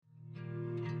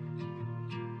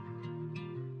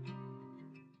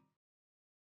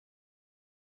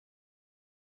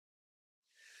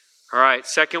All right,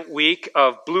 second week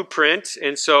of Blueprint.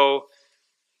 And so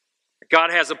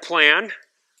God has a plan,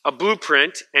 a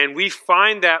blueprint, and we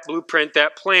find that blueprint,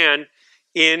 that plan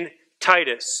in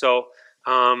Titus. So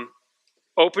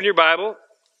open your Bible,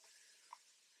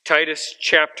 Titus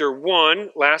chapter 1.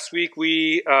 Last week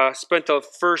we spent the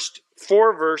first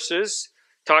 4 verses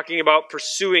talking about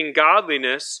pursuing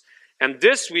godliness. And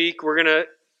this week we're going to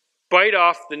bite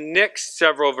off the next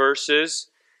several verses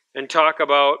and talk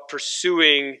about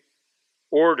pursuing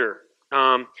order.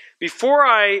 Before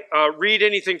I read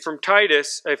anything from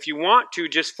Titus, if you want to,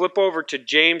 just flip over to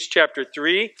James chapter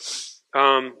 3.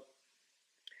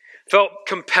 Felt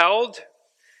compelled,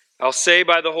 I'll say,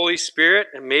 by the Holy Spirit,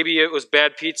 and maybe it was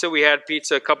bad pizza. We had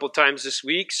pizza a couple times this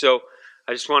week, so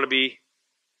I just want to be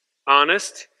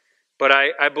honest. But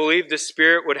I believe the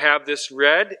Spirit would have this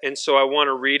read, and so I want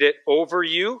to read it over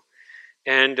you.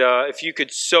 And if you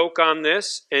could soak on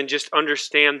this and just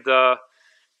understand the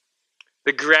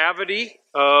gravity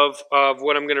of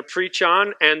what I'm going to preach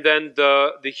on, and then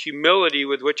the humility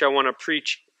with which I want to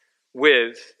preach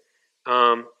with.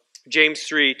 James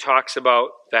 3 talks about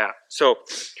that. So,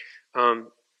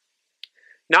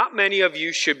 not many of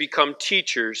you should become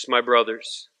teachers, my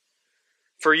brothers,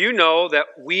 for you know that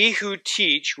we who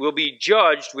teach will be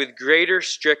judged with greater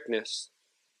strictness.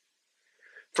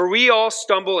 For we all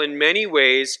stumble in many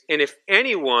ways, and if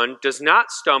anyone does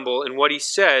not stumble in what he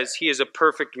says, he is a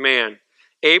perfect man,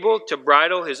 able to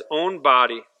bridle his own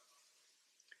body. Do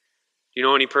you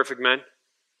know any perfect men?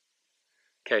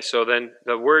 Okay, so then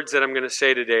the words that I'm going to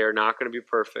say today are not going to be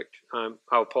perfect.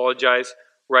 I'll apologize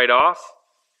right off.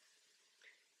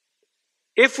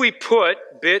 If we put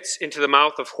bits into the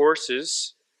mouth of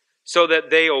horses so that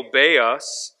they obey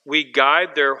us, we guide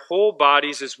their whole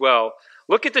bodies as well.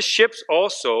 Look at the ships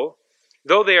also.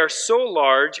 Though they are so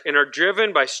large and are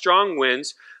driven by strong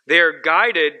winds, they are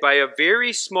guided by a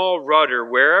very small rudder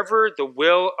wherever the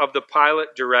will of the pilot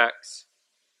directs.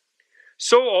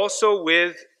 So also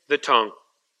with the tongue.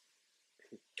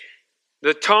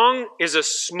 The tongue is a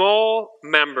small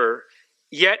member,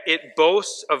 yet it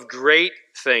boasts of great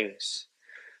things.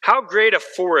 How great a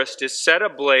forest is set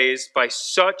ablaze by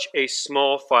such a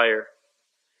small fire.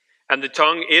 And the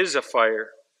tongue is a fire,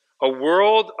 a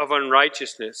world of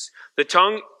unrighteousness. The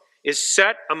tongue is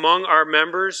set among our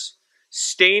members,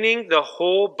 staining the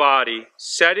whole body,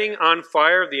 setting on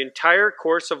fire the entire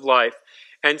course of life,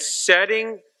 and set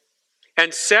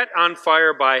on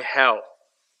fire by hell.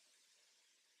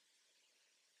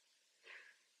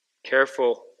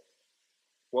 Careful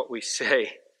what we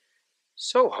say.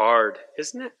 So hard,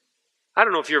 isn't it? I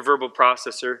don't know if you're a verbal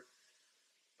processor,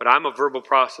 but I'm a verbal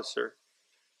processor.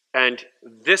 And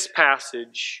this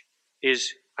passage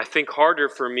is, I think, harder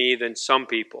for me than some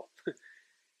people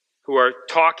who are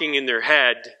talking in their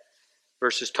head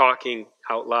versus talking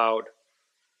out loud.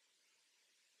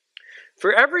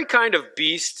 For every kind of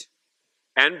beast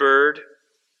and bird,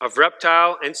 of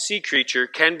reptile and sea creature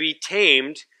can be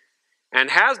tamed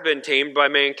and has been tamed by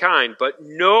mankind, but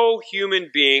no human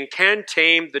being can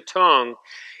tame the tongue.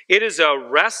 It is a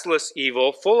restless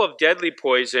evil, full of deadly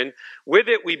poison. With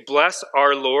it we bless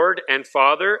our Lord and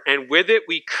Father, and with it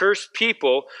we curse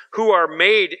people who are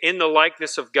made in the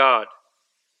likeness of God.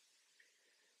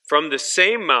 From the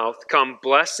same mouth come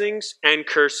blessings and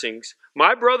cursings.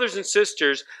 My brothers and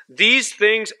sisters, these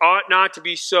things ought not to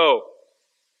be so.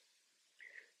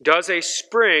 Does a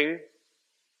spring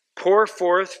pour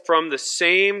forth from the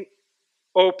same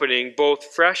opening both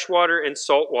fresh water and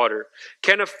salt water?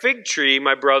 Can a fig tree,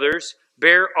 my brothers,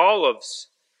 bear olives,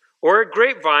 or a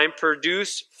grapevine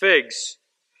produce figs?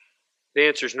 The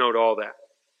answer is no to all that.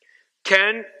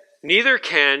 Neither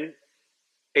can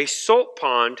a salt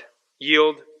pond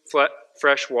yield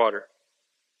fresh water.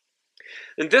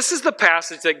 And this is the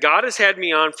passage that God has had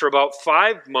me on for about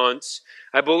 5 months.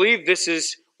 I believe this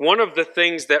is one of the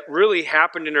things that really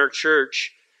happened in our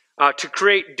church to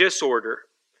create disorder.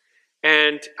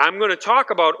 And I'm going to talk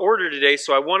about order today,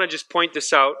 so I want to just point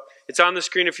this out. It's on the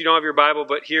screen if you don't have your Bible,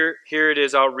 but here it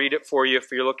is. I'll read it for you if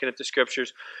you're looking at the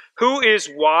scriptures. Who is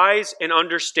wise and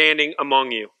understanding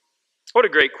among you? What a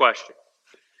great question.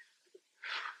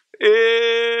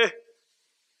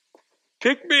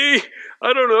 Pick me.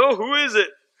 I don't know. Who is it?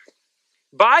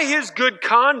 By his good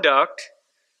conduct,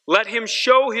 let him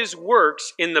show his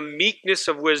works in the meekness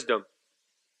of wisdom.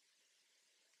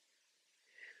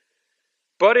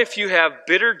 But if you have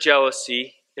bitter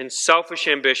jealousy and selfish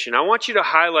ambition, I want you to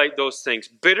highlight those things.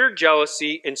 Bitter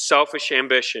jealousy and selfish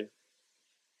ambition.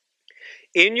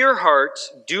 In your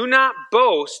hearts, do not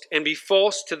boast and be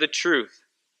false to the truth.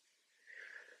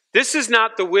 This is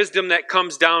not the wisdom that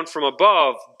comes down from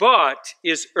above, but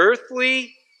is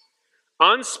earthly,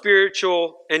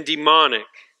 unspiritual, and demonic.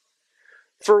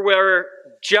 For where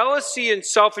jealousy and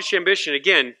selfish ambition,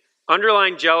 again,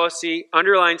 underline jealousy,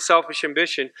 underline selfish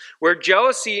ambition, where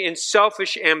jealousy and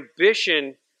selfish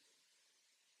ambition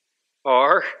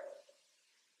are,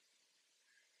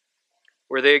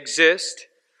 where they exist,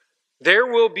 there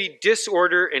will be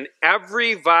disorder in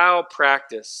every vile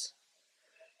practice.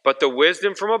 But the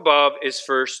wisdom from above is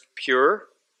first pure,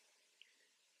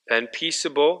 then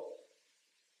peaceable,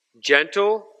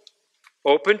 gentle,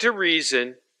 open to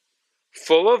reason,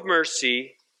 full of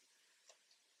mercy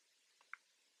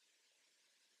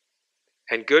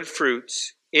and good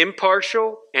fruits,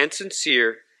 impartial and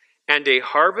sincere, and a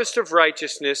harvest of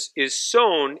righteousness is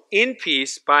sown in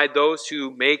peace by those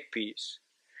who make peace.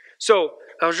 So,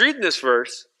 I was reading this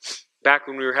verse back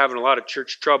when we were having a lot of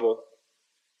church trouble,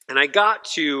 and I got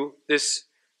to this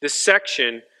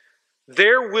section,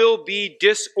 there will be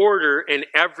disorder in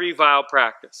every vile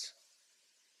practice.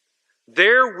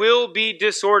 There will be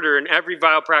disorder in every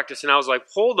vile practice. And I was like,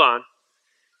 hold on,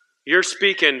 you're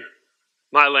speaking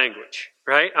my language,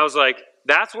 right? I was like,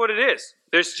 that's what it is.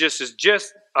 This is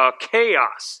just a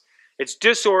chaos. It's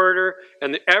disorder,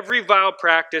 and every vile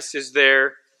practice is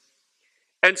there.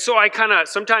 And so I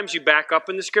sometimes you back up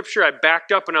in the scripture. I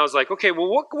backed up and I was like, okay, well,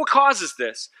 what causes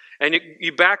this? And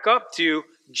you back up to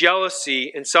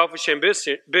jealousy and selfish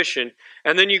ambition.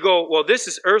 And then you go, well, this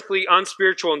is earthly,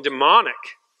 unspiritual, and demonic.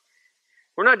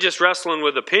 We're not just wrestling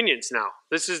with opinions now.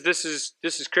 This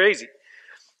is crazy.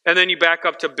 And then you back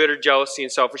up to bitter jealousy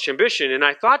and selfish ambition. And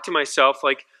I thought to myself,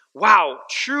 like, wow,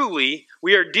 truly,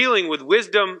 we are dealing with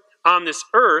wisdom on this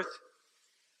earth,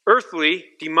 earthly,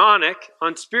 demonic,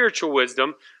 unspiritual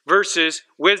wisdom versus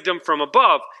wisdom from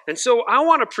above. And so I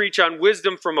want to preach on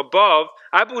wisdom from above.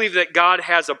 I believe that God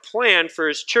has a plan for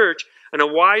his church and a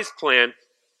wise plan.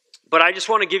 But I just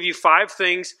want to give you 5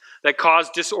 things that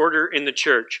cause disorder in the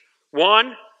church.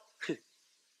 1,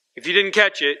 if you didn't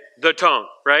catch it, the tongue,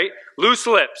 right? Loose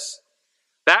lips.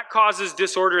 That causes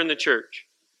disorder in the church.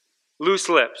 Loose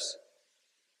lips.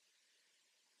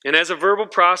 And as a verbal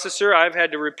processor, I've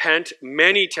had to repent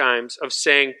many times of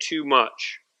saying too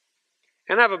much.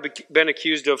 And I've been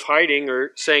accused of hiding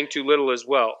or saying too little as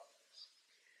well.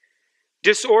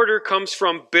 Disorder comes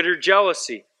from bitter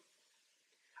jealousy.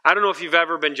 I don't know if you've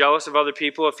ever been jealous of other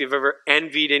people, if you've ever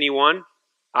envied anyone.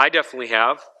 I definitely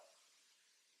have.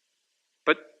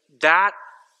 But that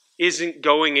isn't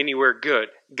going anywhere good.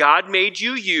 God made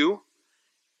you.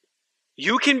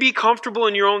 You can be comfortable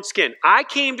in your own skin. I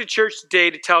came to church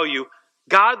today to tell you,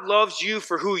 God loves you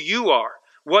for who you are,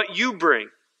 what you bring,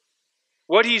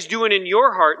 what he's doing in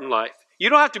your heart and life. You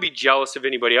don't have to be jealous of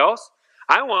anybody else.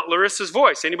 I want Larissa's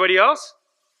voice. Anybody else?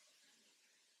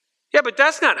 Yeah, but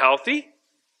that's not healthy.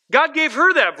 God gave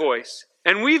her that voice,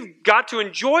 and we've got to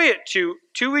enjoy it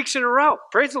 2 weeks in a row.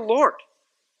 Praise the Lord.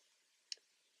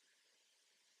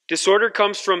 Disorder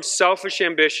comes from selfish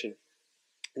ambition.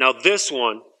 Now this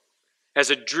one, as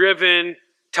a driven,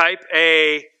 type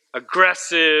A,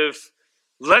 aggressive,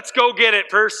 let's go get it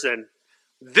person,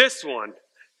 this one,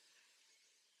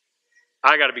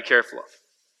 I got to be careful of.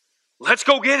 Let's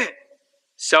go get it.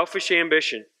 Selfish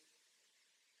ambition.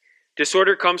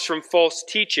 Disorder comes from false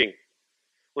teaching.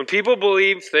 When people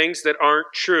believe things that aren't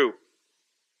true.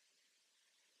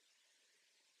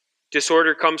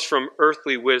 Disorder comes from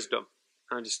earthly wisdom.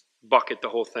 I'll just bucket the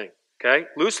whole thing. Okay?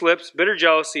 Loose lips, bitter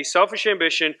jealousy, selfish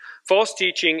ambition, false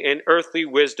teaching, and earthly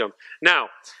wisdom. Now,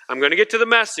 I'm going to get to the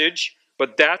message,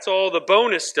 but that's all the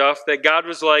bonus stuff that God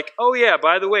was like, oh yeah,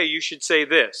 by the way, you should say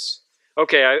this.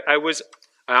 Okay, I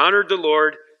honored the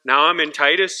Lord. Now I'm in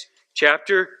Titus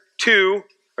chapter 2,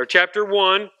 or chapter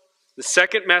 1, the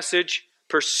second message,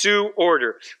 pursue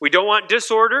order. We don't want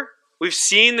disorder. We've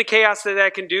seen the chaos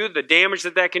that can do, the damage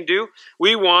that can do.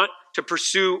 We want to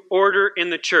pursue order in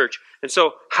the church. And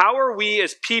so, how are we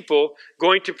as people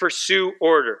going to pursue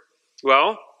order?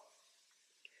 Well,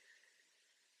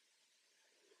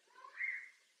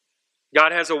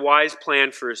 God has a wise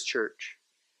plan for his church.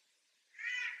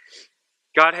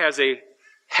 God has a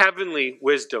heavenly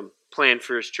wisdom plan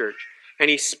for his church. And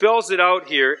he spells it out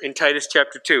here in Titus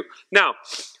chapter 2. Now,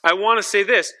 I want to say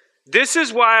this. This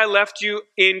is why I left you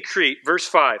in Crete. Verse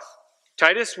 5.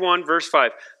 Titus 1, verse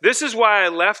 5. This is why I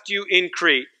left you in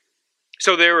Crete.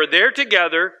 So they were there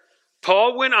together.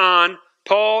 Paul went on.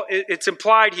 Paul, it's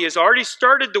implied he has already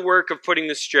started the work of putting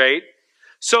this straight.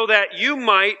 So that you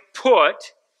might put,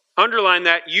 underline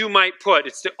that, you might put.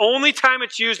 It's the only time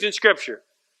it's used in Scripture.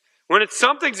 When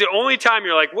something's the only time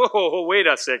you're like, whoa, wait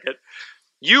a second.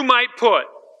 You might put.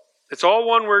 It's all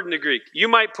one word in the Greek. You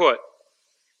might put.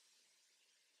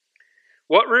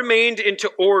 What remained into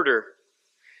order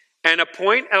and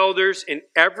appoint elders in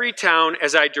every town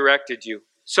as I directed you.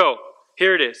 So,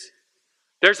 here it is.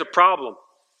 There's a problem.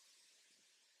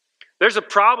 There's a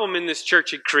problem in this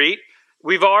church at Crete.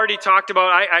 We've already talked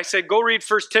about, I said, go read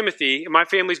 1 Timothy. My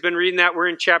family's been reading that. We're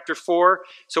in chapter 4,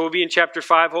 so we'll be in chapter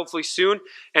 5 hopefully soon.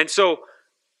 And so,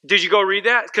 did you go read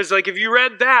that? Because if you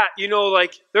read that,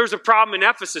 there was a problem in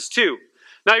Ephesus too.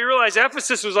 Now you realize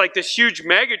Ephesus was like this huge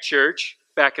mega church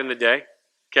back in the day,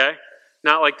 okay?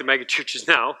 Not like the mega churches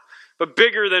now, but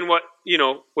bigger than what,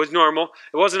 was normal.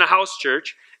 It wasn't a house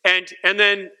church. And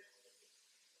then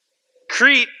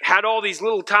Crete had all these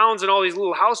little towns and all these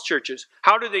little house churches.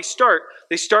 How did they start?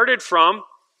 They started from,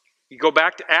 you go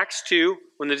back to Acts 2,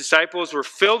 when the disciples were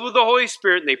filled with the Holy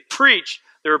Spirit and they preached.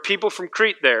 There were people from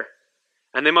Crete there.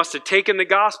 And they must have taken the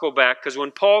gospel back, because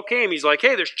when Paul came, he's like,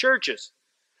 hey, there's churches.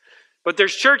 But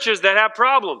there's churches that have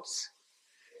problems.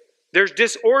 There's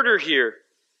disorder here.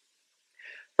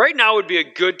 Right now would be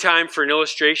a good time for an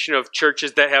illustration of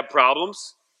churches that have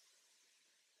problems.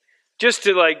 Just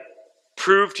to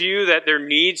prove to you that there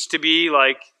needs to be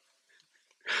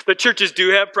the churches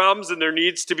do have problems and there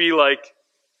needs to be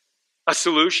a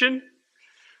solution.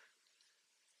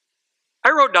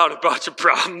 I wrote down a bunch of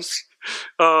problems.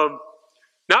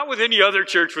 Not with any other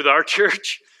church, with our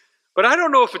church. But I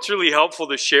don't know if it's really helpful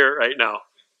to share it right now.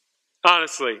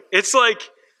 Honestly. It's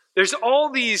there's all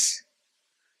these,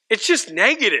 it's just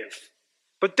negative.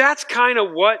 But that's kind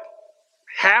of what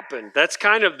happened. That's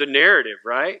kind of the narrative,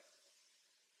 right?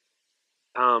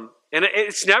 And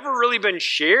it's never really been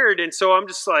shared. And so I'm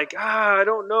just I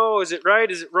don't know. Is it right?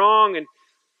 Is it wrong? And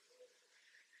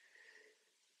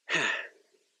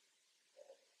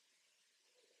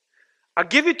I'll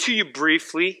give it to you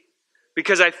briefly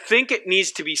because I think it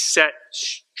needs to be set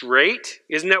straight.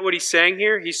 Isn't that what he's saying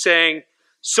here? He's saying,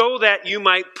 so that you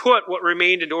might put what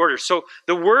remained into order. So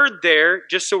the word there,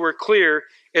 just so we're clear,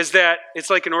 is that it's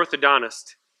like an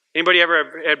orthodontist. Anybody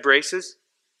ever had braces?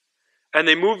 And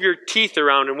they move your teeth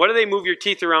around. And what do they move your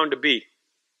teeth around to be?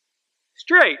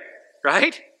 Straight,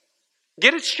 right?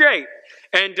 Get it straight.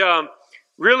 And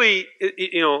really,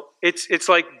 it's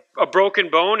like a broken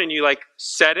bone and you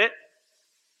set it.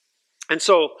 And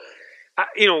so,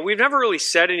 we've never really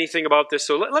said anything about this.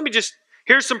 So let me just,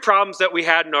 here's some problems that we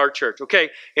had in our church. Okay,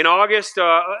 in August,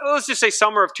 let's just say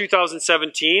summer of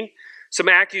 2017, some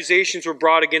accusations were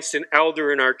brought against an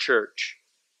elder in our church.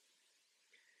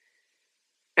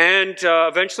 And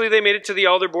eventually they made it to the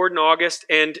elder board in August,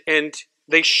 and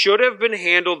they should have been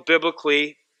handled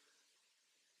biblically.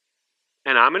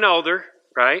 And I'm an elder,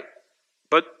 right?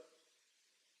 But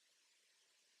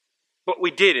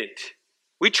we didn't.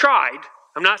 We tried.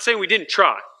 I'm not saying we didn't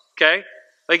try, okay?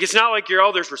 It's not like your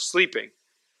elders were sleeping.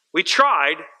 We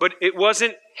tried, but it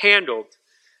wasn't handled.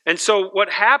 And so what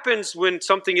happens when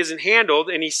something isn't handled,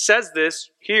 and he says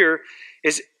this here,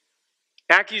 is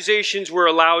accusations were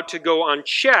allowed to go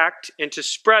unchecked and to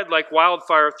spread like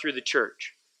wildfire through the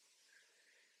church.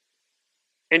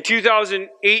 In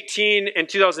 2018 and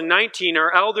 2019,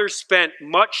 our elders spent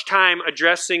much time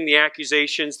addressing the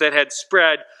accusations that had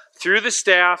spread through the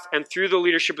staff and through the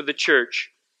leadership of the church.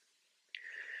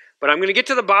 But I'm going to get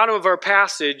to the bottom of our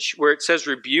passage where it says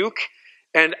rebuke,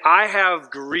 and I have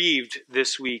grieved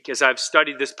this week as I've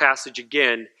studied this passage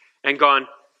again and gone,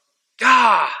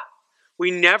 we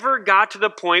never got to the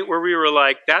point where we were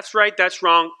like, that's right, that's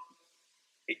wrong.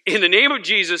 In the name of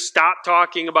Jesus, stop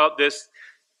talking about this,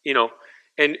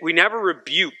 and we never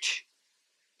rebuked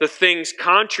the things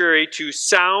contrary to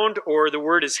sound, or the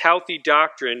word is healthy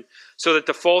doctrine, so that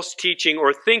the false teaching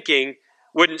or thinking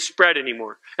wouldn't spread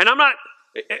anymore. And I'm not,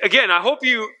 again, I hope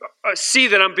you see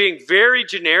that I'm being very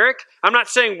generic. I'm not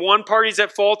saying one party's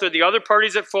at fault or the other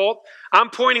party's at fault. I'm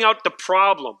pointing out the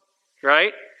problem,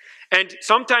 right? And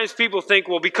sometimes people think,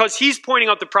 well, because he's pointing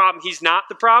out the problem, he's not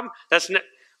the problem. Let's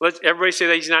everybody say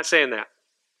that he's not saying that.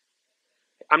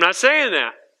 I'm not saying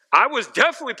that. I was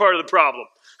definitely part of the problem.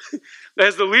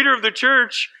 As the leader of the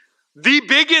church, the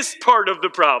biggest part of the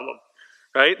problem,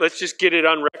 right? Let's just get it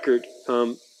on record.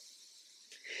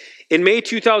 In May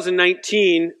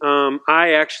 2019,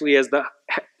 I actually, as the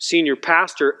senior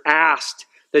pastor, asked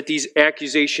that these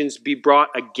accusations be brought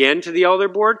again to the elder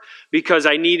board because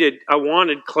I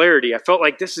wanted clarity. I felt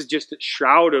like this is just a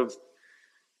shroud of,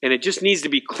 and it just needs to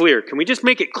be clear. Can we just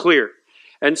make it clear?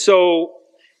 And so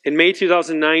in May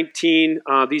 2019,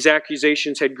 these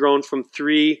accusations had grown from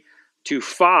 3 to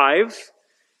 5,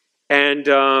 and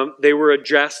they were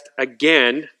addressed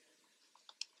again,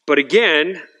 but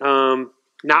again,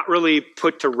 not really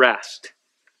put to rest.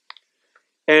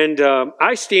 And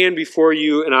I stand before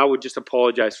you, and I would just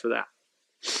apologize for that.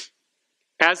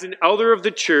 As an elder of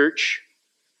the church,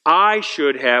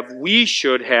 we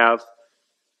should have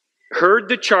heard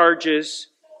the charges,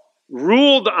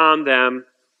 ruled on them,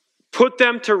 put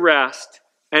them to rest,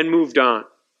 and moved on.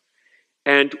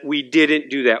 And we didn't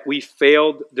do that. We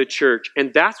failed the church.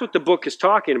 And that's what the book is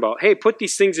talking about. Hey, put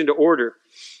these things into order.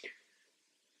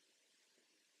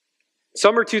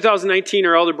 Summer 2019,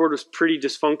 our elder board was pretty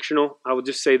dysfunctional. I will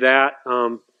just say that.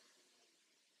 I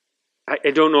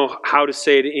don't know how to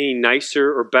say it any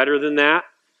nicer or better than that.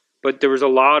 But there was a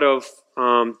lot of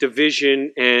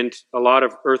division and a lot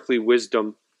of earthly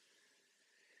wisdom.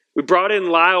 We brought in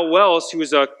Lyle Wells, who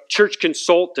was a church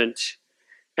consultant,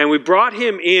 and we brought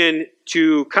him in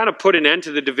to kind of put an end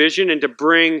to the division and to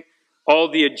bring all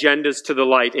the agendas to the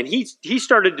light. And he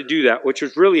started to do that, which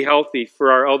was really healthy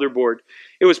for our elder board.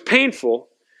 It was painful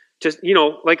to,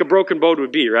 like a broken boat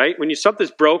would be, right? When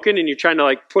something's broken and you're trying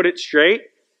to put it straight.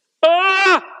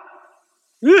 Ah!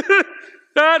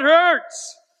 That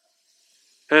hurts!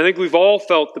 And I think we've all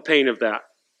felt the pain of that,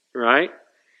 right?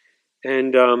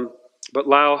 And but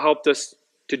Lyle helped us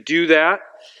to do that.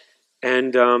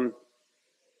 And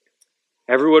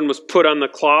everyone was put on the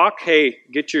clock. Hey,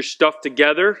 get your stuff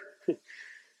together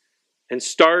and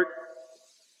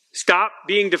stop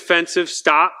being defensive,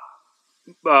 stop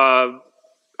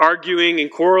arguing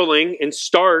and quarreling, and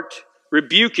start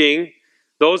rebuking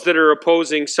those that are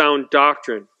opposing sound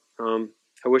doctrine. I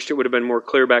wish it would have been more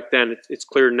clear back then. It's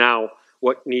clear now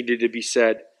what needed to be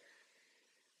said.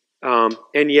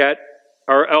 And yet,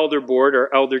 our elder board,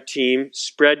 our elder team,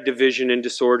 spread division and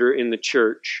disorder in the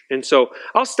church. And so,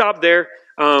 I'll stop there.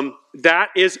 That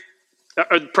is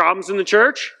problems in the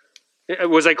church.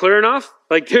 Was I clear enough?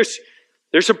 There's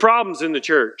some problems in the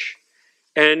church.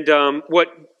 And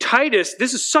what Titus,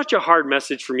 this is such a hard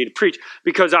message for me to preach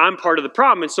because I'm part of the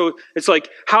problem. And so it's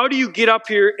how do you get up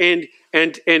here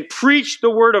and preach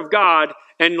the word of God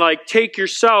and take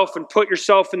yourself and put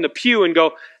yourself in the pew and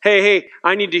go, hey,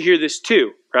 I need to hear this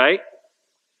too, right?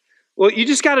 Well, you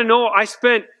just got to know I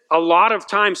spent a lot of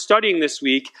time studying this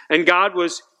week, and God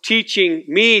was teaching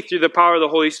me through the power of the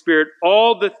Holy Spirit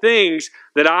all the things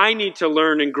that I need to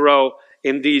learn and grow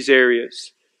in these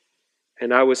areas.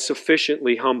 And I was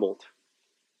sufficiently humbled.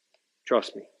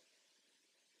 Trust me.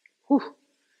 Whew.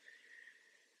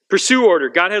 Pursue order.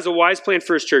 God has a wise plan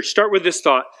for his church. Start with this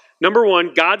thought. Number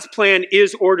one, God's plan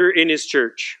is order in his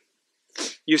church.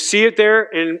 You see it there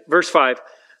in verse 5.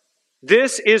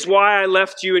 This is why I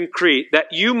left you in Crete, that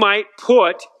you might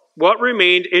put what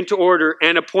remained into order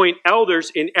and appoint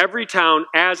elders in every town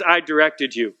as I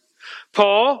directed you.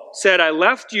 Paul said, I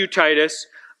left you, Titus.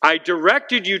 I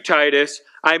directed you, Titus.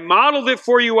 I modeled it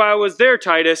for you while I was there,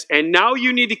 Titus. And now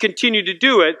you need to continue to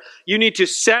do it. You need to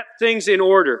set things in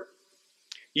order.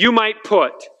 You might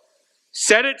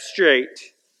set it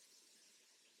straight.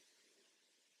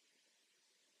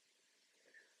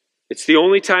 It's the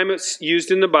only time it's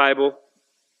used in the Bible,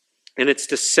 and it's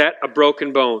to set a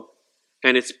broken bone.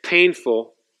 And it's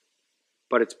painful,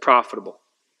 but it's profitable.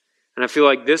 And I feel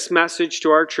like this message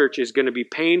to our church is going to be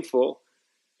painful.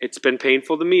 It's been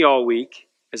painful to me all week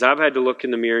as I've had to look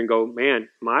in the mirror and go, man,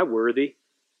 am I worthy?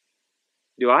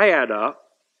 Do I add up?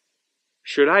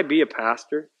 Should I be a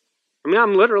pastor? I mean,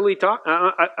 I'm literally talking.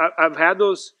 I've had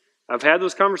those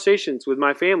conversations with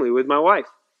my family, with my wife.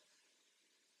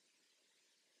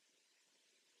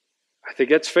 I think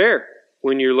that's fair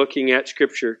when you're looking at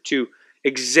Scripture to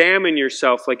examine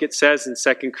yourself, like it says in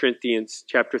 2 Corinthians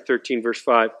chapter 13, verse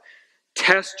 5.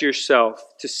 Test yourself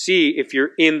to see if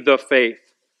you're in the faith.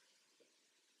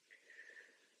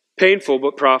 Painful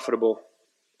but profitable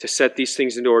to set these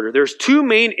things into order. There's two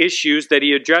main issues that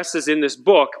he addresses in this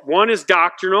book. One is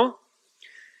doctrinal.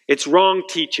 It's wrong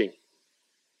teaching.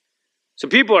 So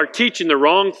people are teaching the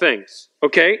wrong things,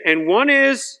 okay? And one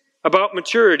is about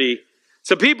maturity.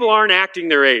 So people aren't acting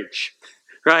their age,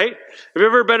 right? Have you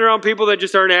ever been around people that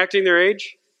just aren't acting their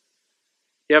age?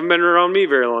 You haven't been around me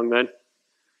very long then.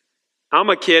 I'm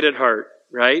a kid at heart,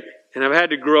 right? And I've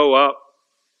had to grow up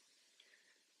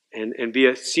and be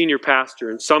a senior pastor.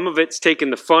 And some of it's taken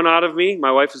the fun out of me.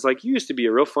 My wife is like, you used to be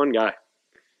a real fun guy.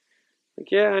 Like,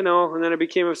 yeah, I know. And then I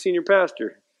became a senior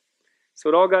pastor. So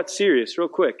it all got serious real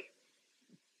quick.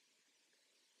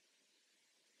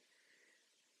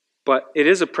 But it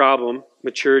is a problem.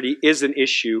 Maturity is an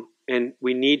issue. And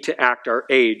we need to act our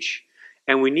age.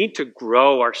 And we need to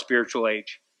grow our spiritual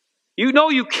age. You know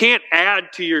you can't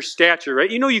add to your stature,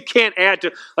 right? You know you can't add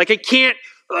to, like I can't,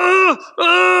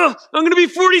 I'm going to be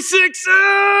 46,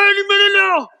 any minute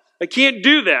now. I can't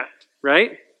do that,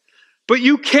 right? But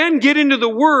you can get into the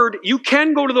Word. You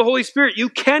can go to the Holy Spirit. You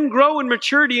can grow in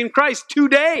maturity in Christ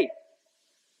today.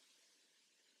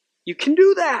 You can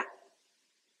do that.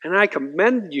 And I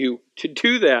commend you to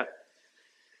do that.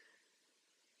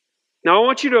 Now I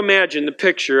want you to imagine the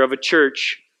picture of a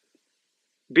church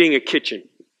being a kitchen.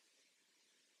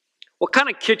 What kind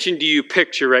of kitchen do you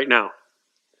picture right now?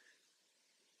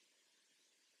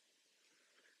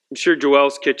 I'm sure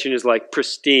Joelle's kitchen is like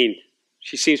pristine.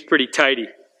 She seems pretty tidy.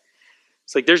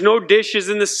 It's like there's no dishes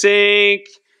in the sink.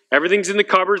 Everything's in the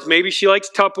cupboards. Maybe she likes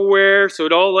Tupperware, so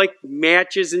it all like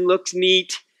matches and looks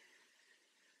neat.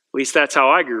 At least that's how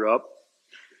I grew up.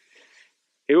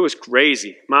 It was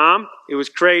crazy. Mom, it was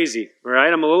crazy. All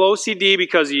right, I'm a little OCD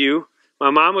because of you. My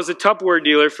mom was a Tupperware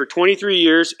dealer for 23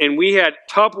 years, and we had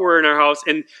Tupperware in our house,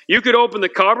 and you could open the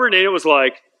cupboard, and it was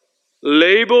like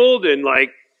labeled, and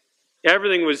like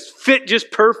everything was fit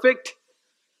just perfect.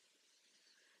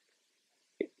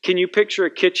 Can you picture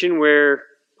a kitchen where,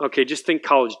 okay, just think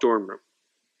college dorm room.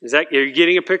 Are you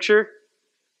getting a picture?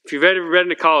 If you've ever been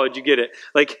to college, you get it.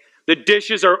 Like the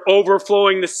dishes are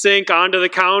overflowing the sink onto the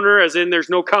counter, as in there's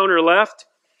no counter left.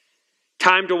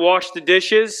 Time to wash the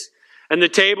dishes. And the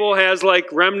table has like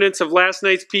remnants of last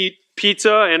night's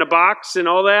pizza and a box and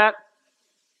all that.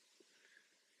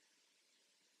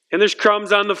 And there's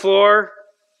crumbs on the floor.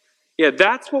 Yeah,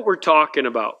 that's what we're talking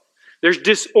about. There's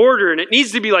disorder, and it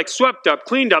needs to be like swept up,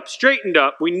 cleaned up, straightened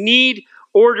up. We need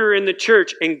order in the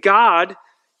church. And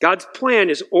God's plan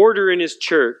is order in His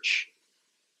church.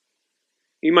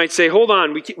 You might say, hold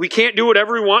on, we can't do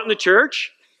whatever we want in the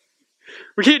church?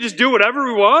 We can't just do whatever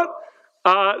we want?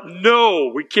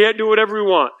 No, we can't do whatever we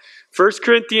want. 1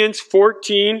 Corinthians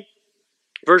 14,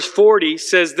 verse 40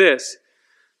 says this,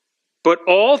 but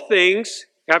all things,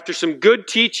 after some good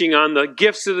teaching on the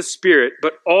gifts of the Spirit,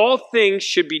 but all things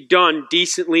should be done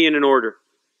decently and in order.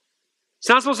 It's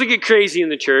not supposed to get crazy in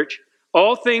the church.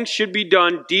 All things should be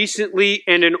done decently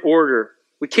and in order.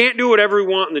 We can't do whatever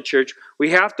we want in the church.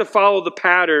 We have to follow the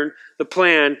pattern, the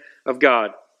plan of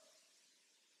God.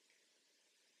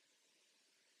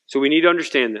 So we need to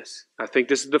understand this. I think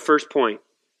this is the first point.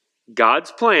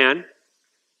 God's plan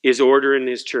is order in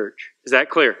His church. Is that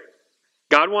clear?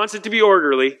 God wants it to be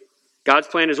orderly. God's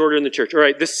plan is order in the church. All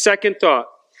right, this second thought.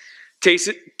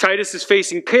 Titus is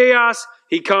facing chaos.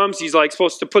 He comes, he's like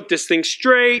supposed to put this thing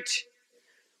straight.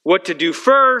 What to do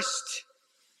first?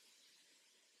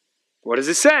 What does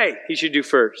it say he should do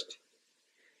first?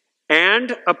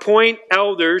 And appoint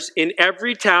elders in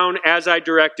every town as I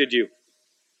directed you.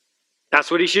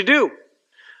 That's what he should do.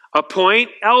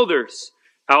 Appoint elders.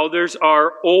 Elders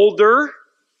are older.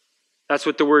 That's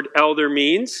what the word elder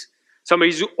means.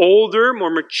 Somebody who's older, more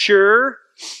mature.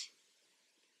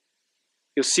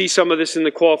 You'll see some of this in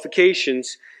the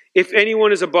qualifications. If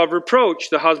anyone is above reproach,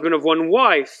 the husband of one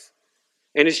wife,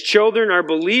 and his children are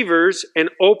believers, and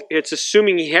it's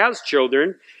assuming he has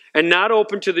children, and not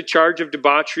open to the charge of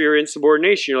debauchery or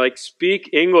insubordination. You're like, speak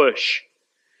English.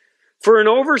 For an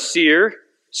overseer,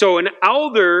 so an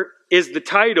elder is the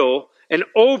title, an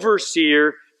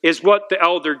overseer is what the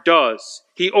elder does.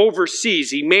 He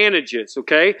oversees, he manages,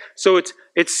 okay? So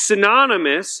it's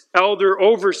synonymous, elder,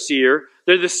 overseer.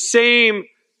 They're the same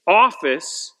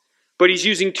office, but he's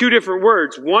using two different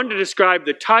words. One to describe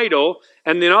the title,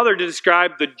 and the other to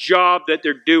describe the job that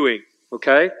they're doing,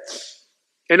 okay?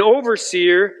 An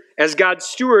overseer, as God's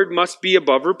steward, must be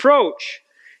above reproach.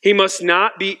 He must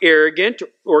not be arrogant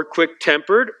or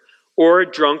quick-tempered, or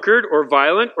a drunkard, or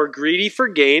violent, or greedy for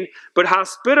gain, but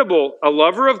hospitable, a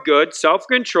lover of good,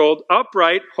 self-controlled,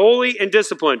 upright, holy, and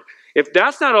disciplined. If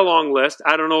that's not a long list,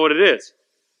 I don't know what it is.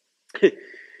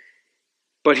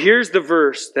 But here's the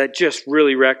verse that just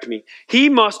really wrecked me. He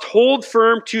must hold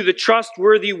firm to the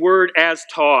trustworthy word as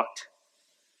taught,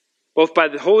 both by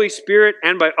the Holy Spirit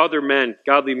and by other men,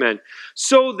 godly men,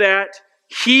 so that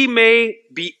he may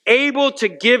be able to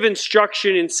give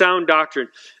instruction in sound doctrine.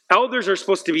 Elders are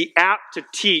supposed to be apt to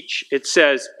teach, it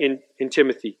says in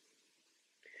Timothy.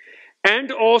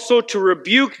 And also to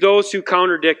rebuke those who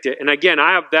contradict it. And again,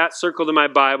 I have that circled in my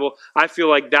Bible. I feel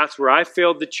like that's where I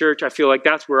failed the church. I feel like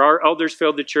that's where our elders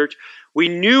failed the church. We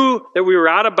knew that we were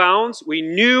out of bounds. We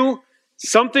knew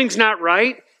something's not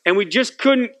right. And we just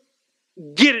couldn't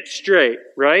get it straight,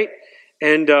 right?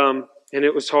 And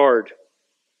it was hard.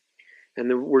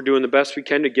 And we're doing the best we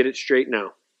can to get it straight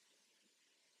now.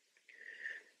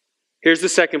 Here's the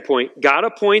second point. God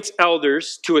appoints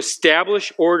elders to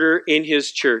establish order in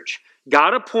His church.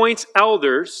 God appoints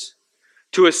elders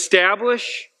to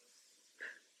establish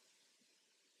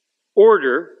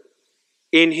order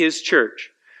in His church.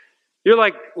 You're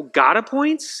like, well, God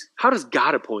appoints? How does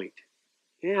God appoint?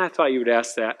 Yeah, I thought you would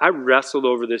ask that. I wrestled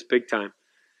over this big time.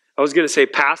 I was going to say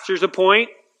pastors appoint.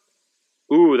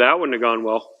 Ooh, that wouldn't have gone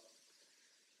well.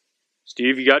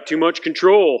 Steve, you got too much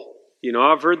control.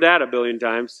 I've heard that a billion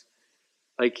times.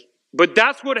 But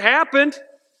that's what happened.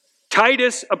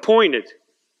 Titus appointed,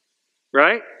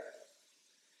 right?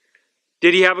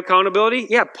 Did he have accountability?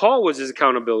 Yeah, Paul was his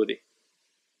accountability.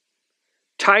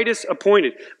 Titus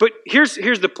appointed. But here's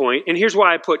the point, and here's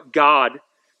why I put God.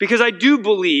 Because I do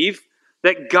believe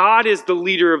that God is the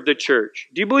leader of the church.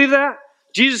 Do you believe that?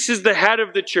 Jesus is the head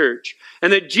of the church.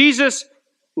 And that Jesus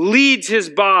leads his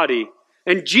body.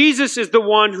 And Jesus is the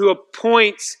one who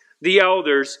appoints the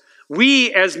elders.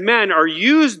 We as men are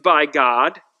used by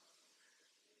God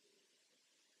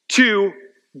to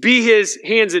be his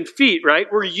hands and feet, right?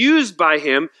 We're used by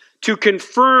him to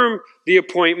confirm the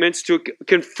appointments, to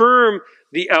confirm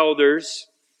the elders.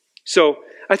 So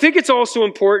I think it's also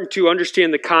important to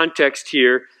understand the context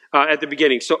here at the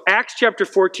beginning. So Acts chapter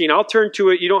 14, I'll turn to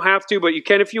it. You don't have to, but you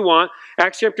can if you want.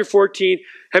 Acts chapter 14.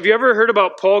 Have you ever heard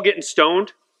about Paul getting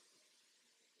stoned?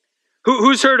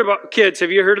 Who's heard about, kids,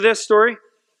 have you heard of this story?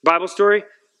 Bible story?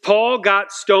 Paul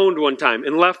got stoned one time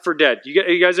and left for dead.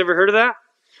 You guys ever heard of that?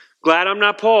 Glad I'm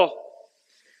not Paul.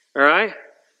 All right?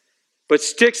 But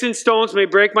sticks and stones may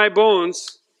break my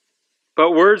bones,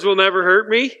 but words will never hurt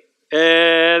me.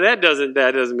 That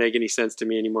doesn't make any sense to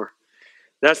me anymore.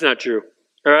 That's not true.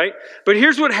 All right? But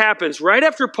here's what happens. Right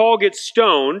after Paul gets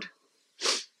stoned,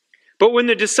 but when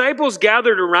the disciples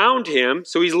gathered around him,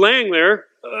 so he's laying there,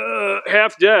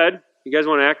 half dead. You guys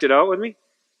want to act it out with me?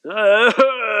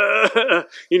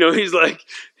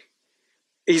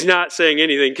 He's not saying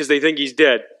anything because they think he's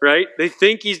dead, right? They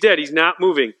think he's dead. He's not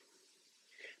moving.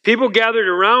 People gathered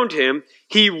around him.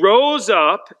 He rose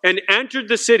up and entered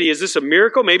the city. Is this a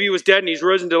miracle? Maybe he was dead and he's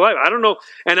risen to life. I don't know.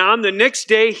 And on the next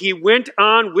day, he went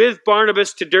on with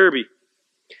Barnabas to Derbe.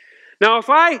 Now, if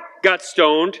I got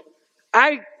stoned,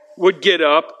 I would get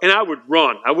up and I would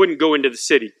run. I wouldn't go into the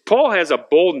city. Paul has a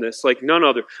boldness like none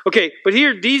other. Okay, but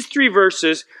here, these three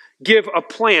verses give a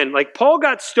plan. Like Paul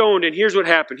got stoned and here's what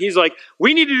happened. He's like,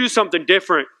 we need to do something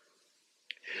different.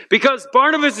 Because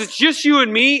Barnabas, it's just you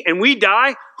and me and we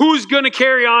die. Who's going to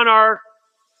carry on our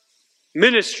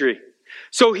ministry?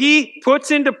 So he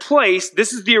puts into place,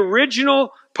 this is the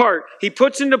original part, he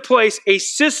puts into place a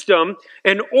system,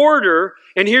 an order,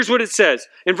 and here's what it says.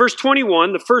 In verse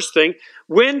 21, the first thing,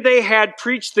 when they had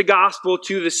preached the gospel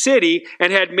to the city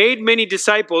and had made many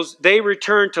disciples, they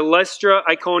returned to Lystra,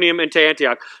 Iconium, and to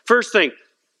Antioch. First thing,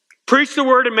 preach the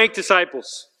word and make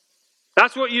disciples.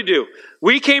 That's what you do.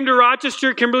 We came to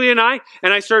Rochester, Kimberly and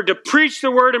I started to preach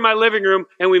the word in my living room,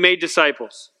 and we made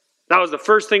disciples. That was the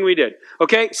first thing we did.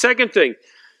 Okay, second thing,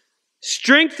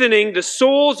 strengthening the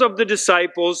souls of the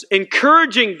disciples,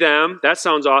 encouraging them, that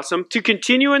sounds awesome, to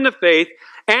continue in the faith,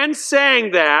 and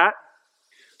saying that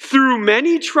through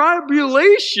many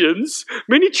tribulations,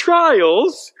 many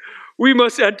trials, we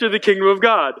must enter the kingdom of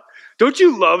God. Don't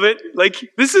you love it? Like,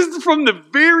 this is from the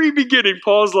very beginning.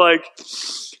 Paul's like,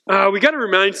 we got to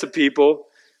remind some people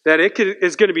that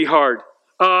it's going to be hard.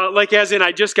 Like as in,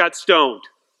 I just got stoned.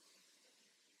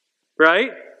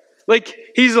 Right? Like,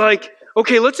 he's like,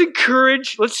 okay, let's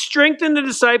strengthen the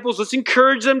disciples. Let's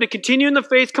encourage them to continue in the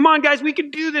faith. Come on, guys, we can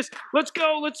do this. Let's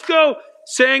go.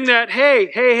 Saying that,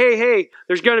 hey,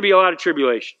 there's going to be a lot of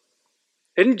tribulation.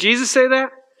 Didn't Jesus say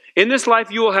that? In this life,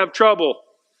 you will have trouble.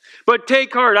 But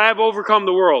take heart, I have overcome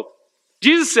the world.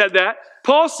 Jesus said that.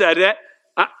 Paul said that.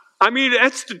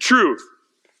 That's the truth.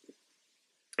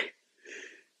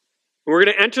 We're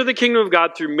going to enter the kingdom of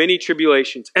God through many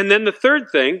tribulations. And then the third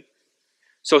thing,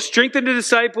 so strengthen the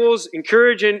disciples,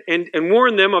 encourage and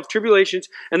warn them of tribulations.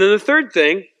 And then the third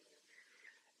thing,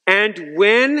 and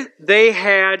when they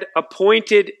had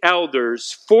appointed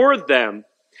elders for them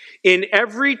in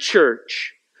every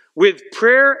church with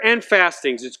prayer and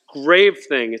fastings, it's a grave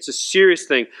thing, it's a serious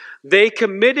thing, they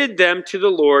committed them to the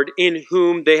Lord in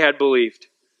whom they had believed.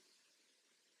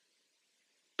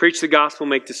 Preach the gospel,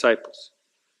 make disciples.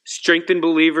 Strengthen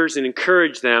believers and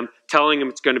encourage them, telling them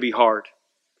it's going to be hard.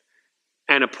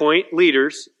 And appoint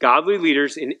leaders, godly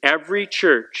leaders in every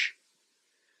church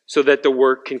so that the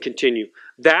work can continue.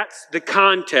 That's the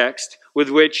context with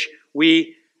which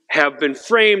we have been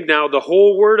framed now, the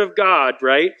whole Word of God,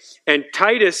 right? And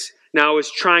Titus now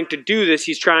is trying to do this.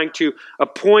 He's trying to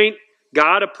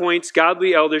God appoints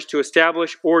godly elders to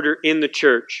establish order in the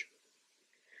church.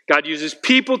 God uses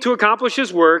people to accomplish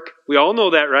his work. We all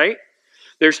know that, right?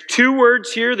 There's two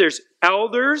words here. There's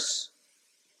elders,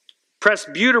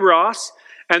 presbyteros,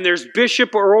 and there's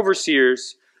bishop or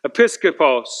overseers,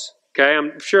 episkopos. Okay,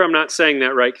 I'm sure I'm not saying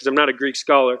that right because I'm not a Greek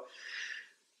scholar.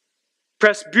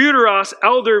 Presbyteros,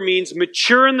 elder, means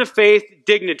mature in the faith,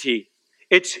 dignity.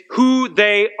 It's who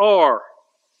they are.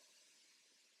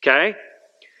 Okay?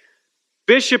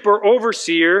 Bishop or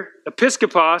overseer,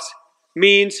 episkopos,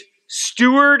 means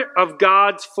steward of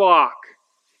God's flock.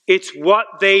 It's what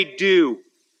they do.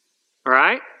 All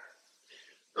right?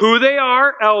 Who they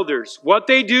are, elders. What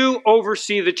they do,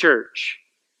 oversee the church.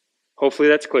 Hopefully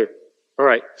that's clear. All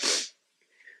right.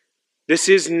 This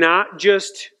is not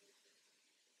just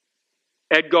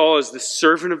Ed Gall is the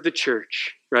servant of the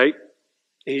church, right?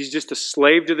 He's just a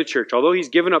slave to the church, although he's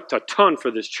given up a ton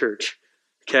for this church.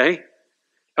 Okay?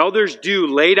 Elders do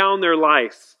lay down their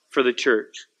life for the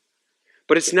church.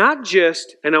 But it's not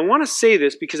just, and I want to say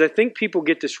this because I think people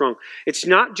get this wrong, it's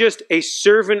not just a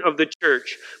servant of the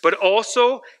church, but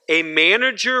also a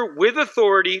manager with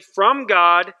authority from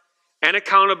God and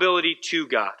accountability to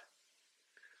God.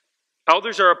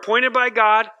 Elders are appointed by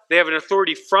God, they have an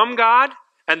authority from God,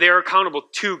 and they are accountable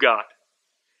to God.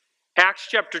 Acts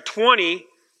chapter 20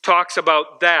 talks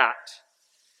about that.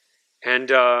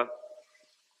 And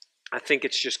I think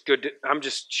it's just good. I'm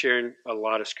just sharing a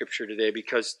lot of scripture today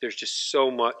because there's just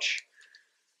so much.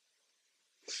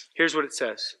 Here's what it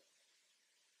says.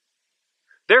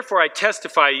 Therefore I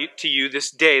testify to you this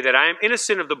day that I am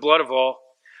innocent of the blood of all,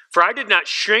 for I did not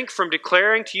shrink from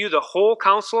declaring to you the whole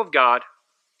counsel of God.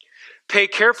 Pay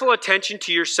careful attention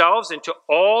to yourselves and to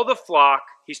all the flock.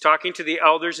 He's talking to the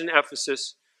elders in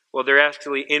Ephesus. Well, they're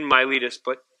actually in Miletus,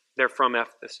 but they're from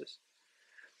Ephesus.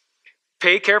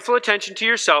 Pay careful attention to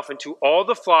yourself and to all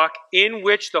the flock in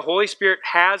which the Holy Spirit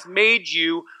has made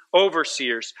you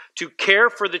overseers, to care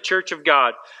for the church of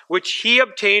God, which he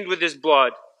obtained with his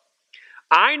blood.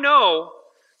 I know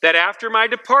that after my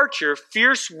departure,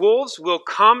 fierce wolves will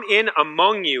come in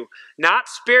among you, not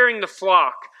sparing the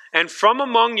flock, and from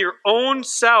among your own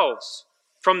selves,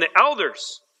 from the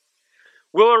elders,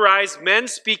 will arise men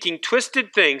speaking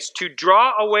twisted things to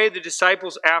draw away the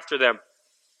disciples after them.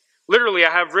 Literally,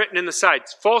 I have written in the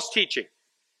sides, false teaching.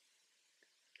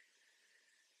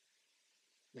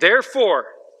 Therefore,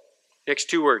 next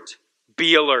two words,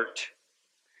 be alert.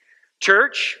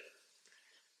 Church,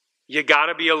 you got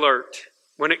to be alert.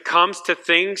 When it comes to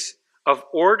things of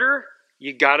order,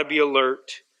 you got to be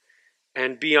alert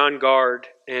and be on guard.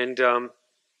 And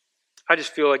I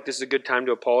just feel like this is a good time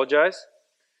to apologize.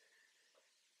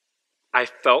 I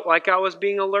felt like I was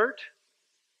being alert.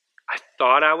 I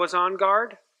thought I was on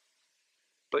guard.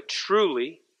 But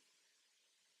truly,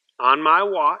 on my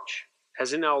watch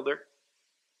as an elder,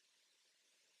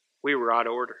 we were out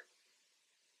of order.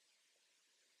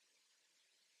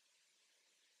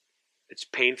 It's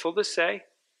painful to say.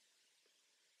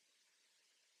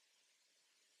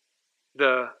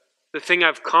 The thing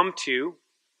I've come to,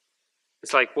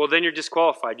 it's like, well, then you're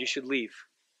disqualified. You should leave.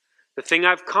 The thing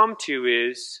I've come to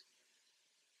is,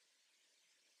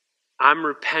 I'm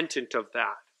repentant of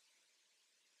that.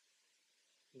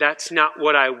 That's not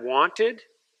what I wanted.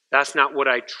 That's not what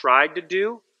I tried to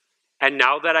do. And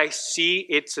now that I see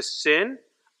it's a sin,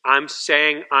 I'm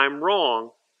saying I'm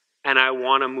wrong and I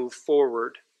want to move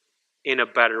forward in a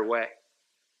better way.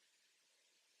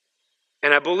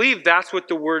 And I believe that's what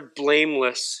the word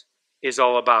blameless is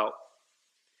all about.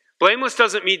 Blameless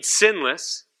doesn't mean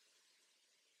sinless.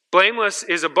 Blameless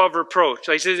is above reproach.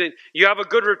 Like he says, you have a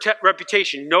good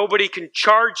reputation. Nobody can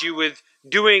charge you with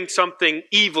doing something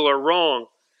evil or wrong.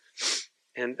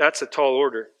 And that's a tall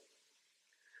order.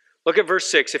 Look at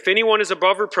verse 6. If anyone is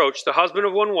above reproach, the husband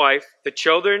of one wife, his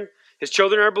children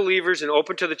are believers and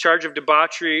open to the charge of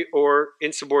debauchery or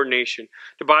insubordination.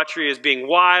 Debauchery is being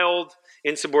wild.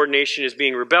 Insubordination is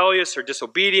being rebellious or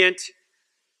disobedient.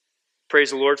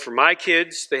 Praise the Lord for my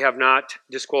kids. They have not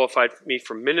disqualified me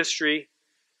from ministry.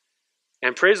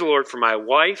 And praise the Lord for my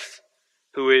wife,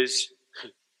 who is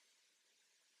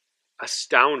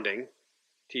astounding,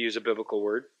 to use a biblical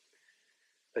word.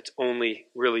 That's only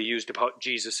really used about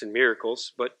Jesus and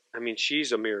miracles. But, I mean,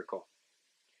 she's a miracle.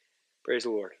 Praise the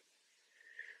Lord.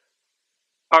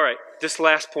 All right, this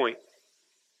last point.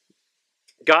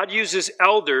 God uses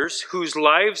elders whose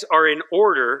lives are in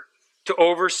order to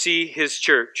oversee his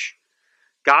church.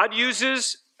 God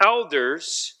uses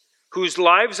elders whose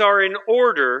lives are in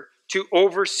order to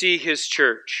oversee his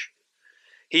church.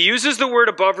 He uses the word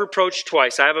above reproach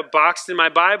twice. I have it boxed in my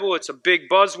Bible. It's a big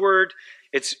buzzword.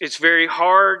 It's very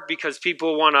hard because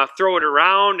people want to throw it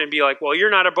around and be like, well,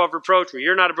 you're not above reproach, or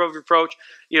you're not above reproach.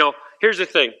 You know, here's the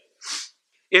thing.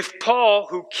 If Paul,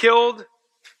 who killed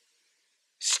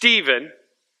Stephen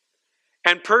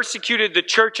and persecuted the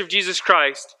church of Jesus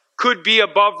Christ, could be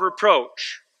above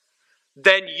reproach,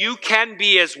 then you can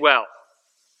be as well.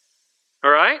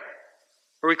 All right?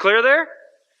 Are we clear there?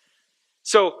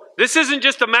 So this isn't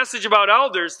just a message about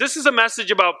elders. This is a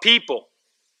message about people.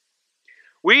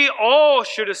 We all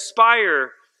should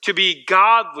aspire to be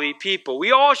godly people.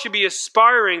 We all should be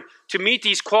aspiring to meet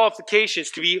these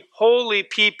qualifications, to be holy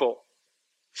people.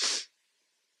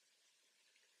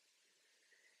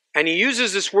 And he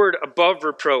uses this word above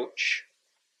reproach.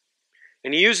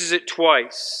 And he uses it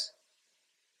twice.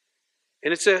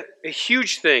 And it's a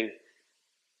huge thing.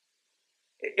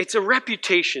 It's a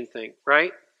reputation thing,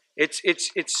 right? It's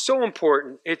so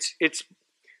important. It's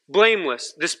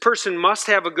blameless. This person must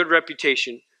have a good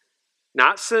reputation.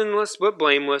 Not sinless, but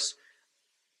blameless.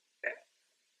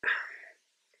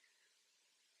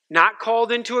 Not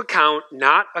called into account,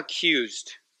 not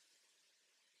accused.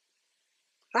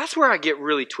 That's where I get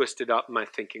really twisted up in my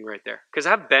thinking right there. Because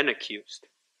I've been accused.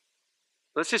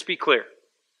 Let's just be clear.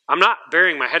 I'm not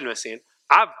burying my head in my sand.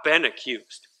 I've been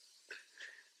accused.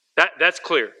 That's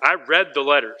clear. I read the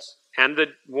letters and the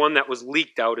one that was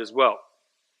leaked out as well.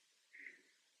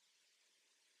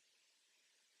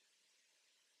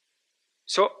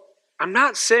 So I'm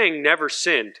not saying never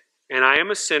sinned. And I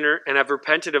am a sinner and I've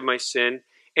repented of my sin.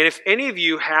 And if any of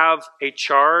you have a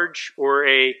charge or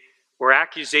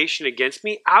accusation against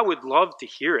me, I would love to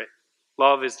hear it.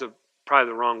 Love is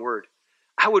probably the wrong word.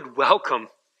 I would welcome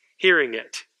hearing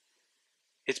it.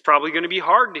 It's probably going to be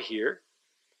hard to hear,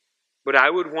 but I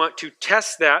would want to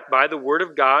test that by the Word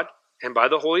of God and by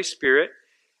the Holy Spirit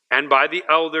and by the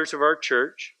elders of our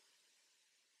church.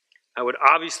 I would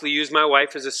obviously use my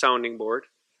wife as a sounding board.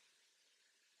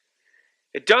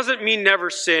 It doesn't mean never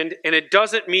sinned, and it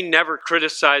doesn't mean never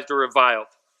criticized or reviled.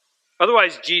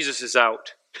 Otherwise, Jesus is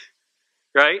out,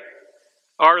 right?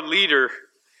 Our leader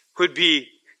would be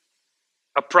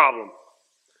a problem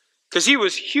because he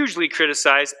was hugely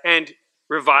criticized and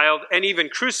reviled and even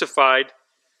crucified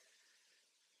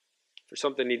for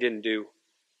something he didn't do.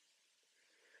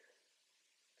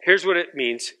 Here's what it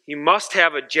means. You must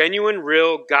have a genuine,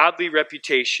 real, godly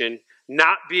reputation,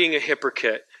 not being a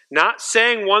hypocrite, not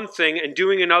saying one thing and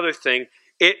doing another thing.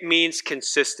 It means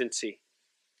consistency.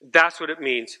 That's what it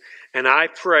means. And I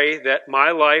pray that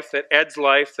my life, that Ed's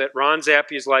life, that Ron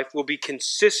Zappia's life will be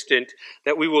consistent,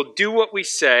 that we will do what we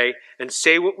say and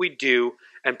say what we do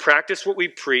and practice what we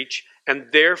preach and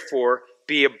therefore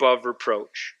be above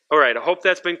reproach. All right, I hope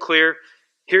that's been clear.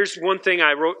 Here's one thing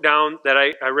I wrote down that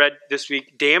I read this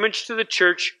week. Damage to the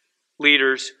church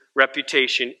leader's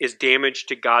reputation is damage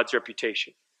to God's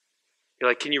reputation. You're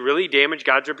like, can you really damage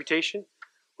God's reputation?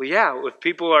 Well, yeah, if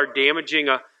people are damaging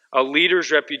a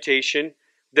leader's reputation,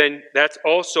 then that's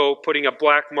also putting a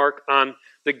black mark on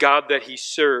the God that he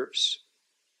serves.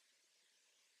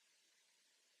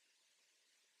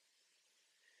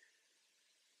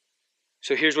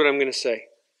 So here's what I'm going to say.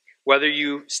 Whether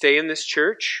you stay in this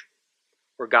church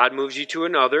or God moves you to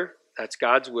another, that's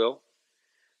God's will.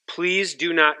 Please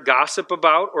do not gossip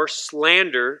about or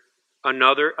slander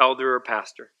another elder or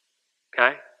pastor.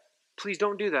 Okay? Please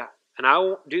don't do that. And I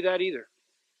won't do that either.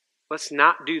 Let's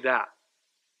not do that.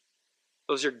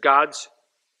 Those are God's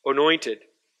anointed.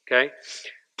 Okay?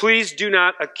 Please do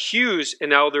not accuse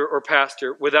an elder or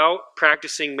pastor without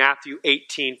practicing Matthew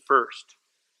 18 first.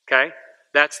 Okay?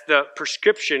 That's the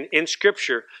prescription in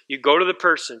Scripture. You go to the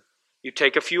person, you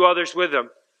take a few others with them,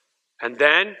 and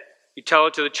then you tell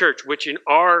it to the church, which in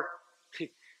our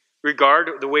regard,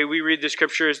 the way we read the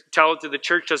Scriptures, tell it to the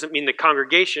church doesn't mean the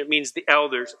congregation, it means the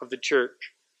elders of the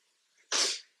church.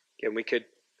 Again, we could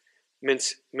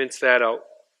mince that out.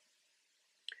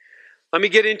 Let me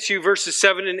get into verses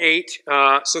 7 and 8.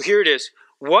 So here it is.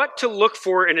 What to look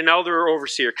for in an elder or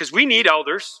overseer? Because we need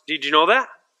elders. Did you know that?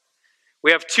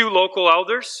 We have 2 local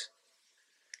elders.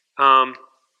 The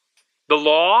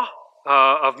law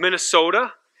of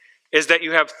Minnesota is that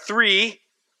you have 3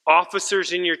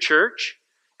 officers in your church.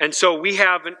 And so we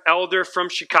have an elder from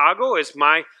Chicago as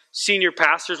my senior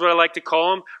pastor is what I like to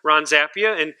call him, Ron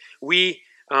Zappia. And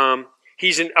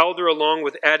he's an elder along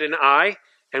with Ed and I.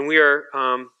 And we are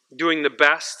doing the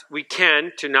best we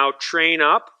can to now train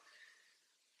up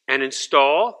and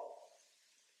install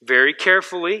very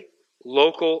carefully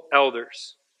local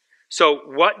elders. So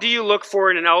what do you look for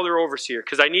in an elder overseer?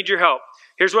 Because I need your help.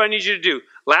 Here's what I need you to do.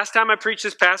 Last time I preached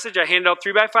this passage, I handed out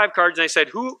 3x5 cards and I said,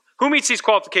 who meets these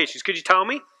qualifications? Could you tell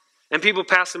me? And people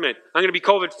pass them in. I'm going to be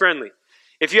COVID friendly.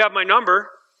 If you have my number,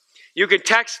 you can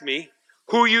text me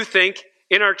who you think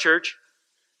in our church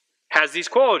has these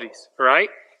qualities, all right?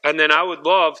 And then I would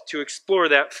love to explore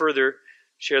that further,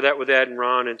 share that with Ed and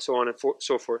Ron and so on and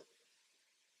so forth.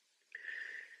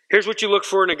 Here's what you look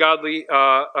for in a godly,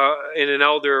 in an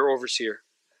elder or overseer.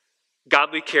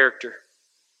 Godly character.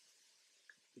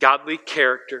 Godly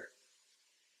character.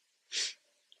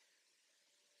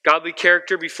 Godly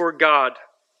character before God.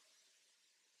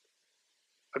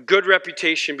 A good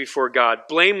reputation before God.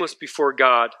 Blameless before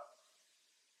God.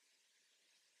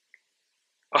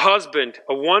 a husband,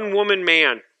 a one-woman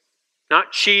man,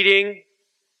 not cheating.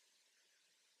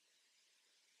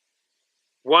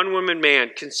 One-woman man,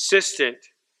 consistent,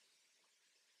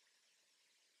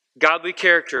 godly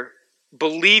character,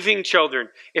 believing children.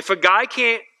 If a guy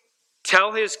can't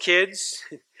tell his kids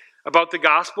about the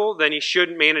gospel, then he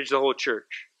shouldn't manage the whole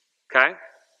church. Okay?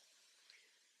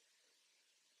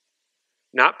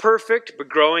 Not perfect, but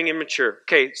growing and mature.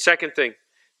 Okay, second thing,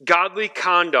 godly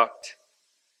conduct.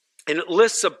 And it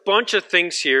lists a bunch of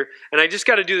things here, and I just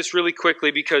got to do this really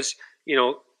quickly because,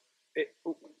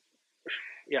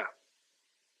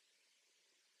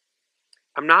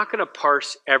 I'm not going to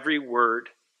parse every word.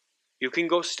 You can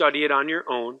go study it on your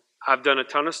own. I've done a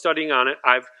ton of studying on it.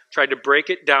 I've tried to break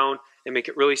it down and make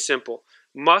it really simple.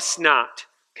 Must not,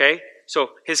 okay?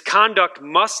 So his conduct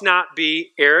must not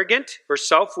be arrogant or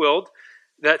self-willed.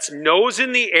 That's nose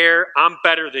in the air, I'm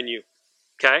better than you,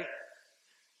 okay?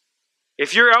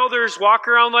 If your elders walk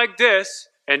around like this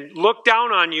and look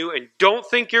down on you and don't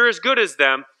think you're as good as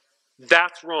them,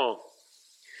 that's wrong.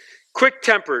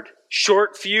 Quick-tempered,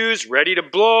 short-fused, ready to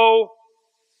blow.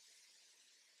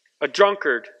 A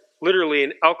drunkard, literally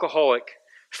an alcoholic,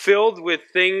 filled with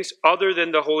things other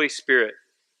than the Holy Spirit.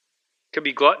 Could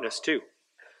be gluttonous too.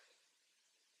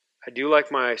 I do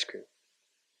like my ice cream.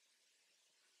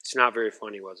 It's not very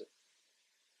funny, was it?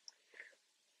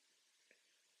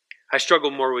 I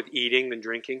struggle more with eating than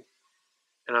drinking.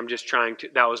 And I'm just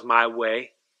that was my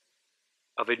way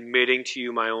of admitting to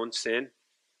you my own sin.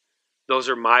 Those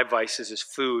are my vices, is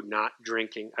food, not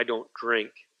drinking. I don't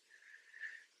drink.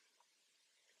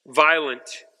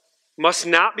 Violent. Must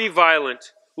not be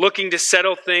violent. Looking to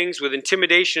settle things with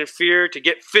intimidation and fear, to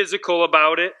get physical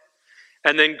about it.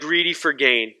 And then greedy for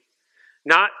gain.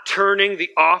 Not turning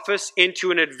the office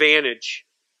into an advantage.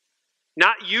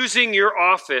 Not using your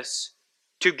office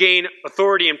to gain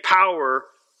authority and power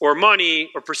or money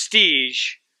or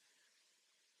prestige.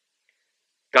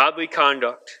 Godly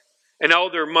conduct. An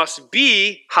elder must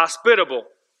be hospitable.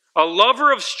 A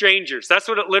lover of strangers. That's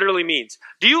what it literally means.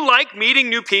 Do you like meeting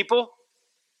new people?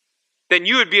 Then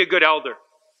you would be a good elder.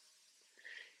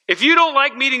 If you don't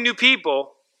like meeting new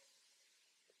people,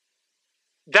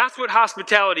 that's what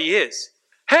hospitality is.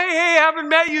 Hey, haven't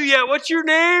met you yet. What's your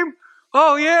name?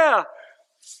 Oh, yeah.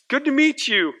 Good to meet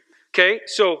you. Okay,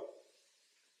 so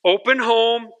open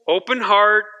home, open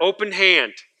heart, open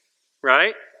hand,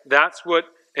 right? That's what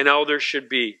an elder should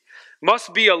be.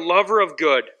 Must be a lover of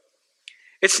good.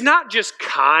 It's not just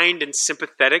kind and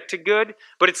sympathetic to good,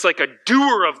 but it's like a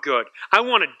doer of good. I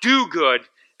want to do good,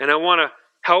 and I want to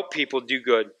help people do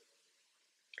good.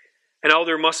 An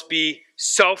elder must be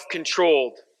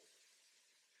self-controlled.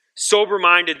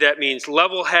 Sober-minded, that means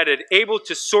level-headed, able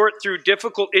to sort through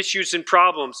difficult issues and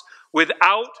problems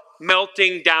without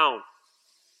melting down.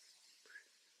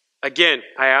 Again,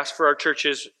 I ask for our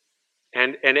churches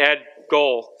and Ed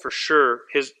Goal for sure,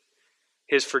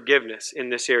 his forgiveness in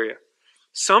this area.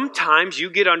 Sometimes you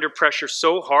get under pressure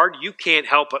so hard you can't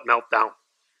help but melt down.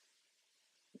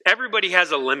 Everybody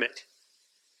has a limit.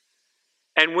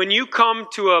 And when you come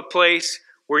to a place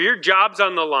where your job's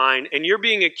on the line and you're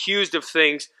being accused of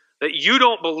things that you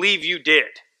don't believe you did,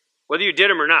 whether you did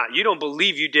them or not, you don't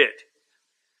believe you did.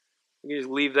 You just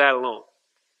leave that alone.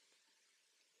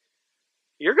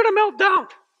 You're going to melt down.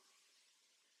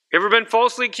 You ever been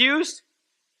falsely accused?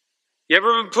 You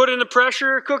ever been put in the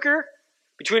pressure cooker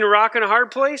between a rock and a hard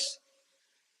place?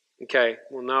 Okay,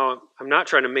 well now I'm not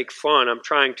trying to make fun. I'm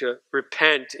trying to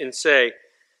repent and say,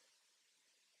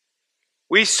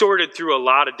 we sorted through a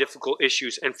lot of difficult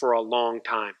issues and for a long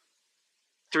time.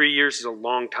 3 years is a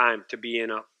long time to be in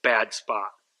a bad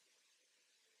spot.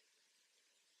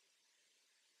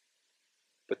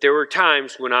 But there were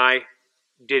times when I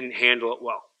didn't handle it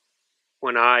well,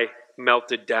 when I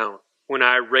melted down, when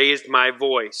I raised my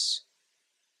voice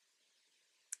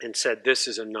and said, this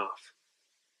is enough.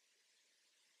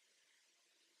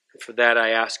 And for that,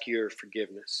 I ask your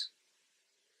forgiveness.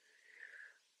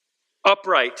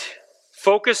 Upright,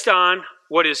 focused on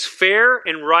what is fair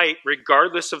and right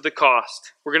regardless of the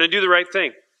cost. We're going to do the right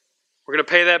thing. We're going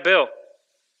to pay that bill.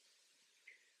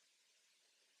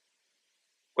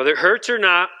 Whether it hurts or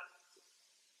not,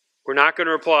 we're not going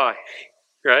to reply,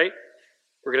 right?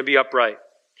 We're going to be upright.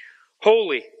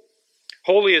 Holy.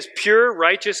 Holy is pure,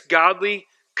 righteous, godly,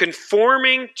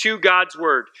 conforming to God's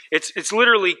word. It's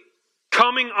literally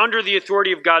coming under the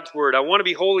authority of God's word. I want to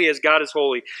be holy as God is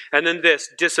holy. And then this,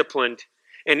 disciplined.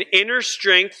 An inner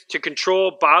strength to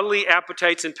control bodily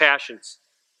appetites and passions.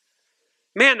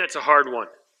 Man, that's a hard one.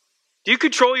 Do you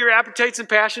control your appetites and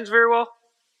passions very well?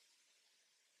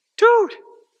 Dude.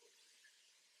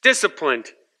 Disciplined.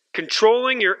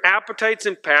 Controlling your appetites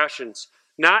and passions.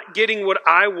 not getting what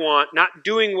I want, not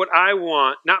doing what I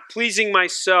want, not pleasing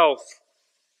myself.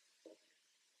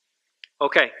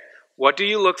 Okay, what do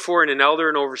you look for in an elder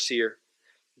and overseer?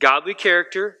 Godly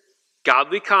character,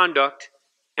 godly conduct,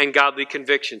 and godly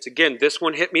convictions. Again, this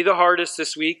one hit me the hardest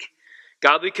this week.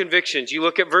 Godly convictions. You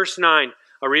look at verse 9.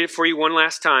 I'll read it for you one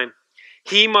last time.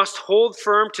 He must hold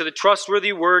firm to the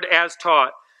trustworthy word as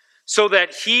taught, so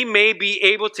that he may be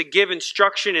able to give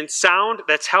instruction in sound,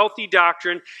 that's healthy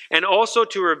doctrine, and also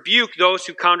to rebuke those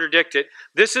who contradict it.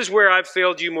 This is where I've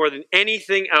failed you more than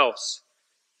anything else.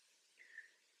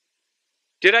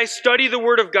 Did I study the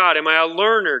Word of God? Am I a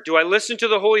learner? Do I listen to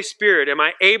the Holy Spirit? Am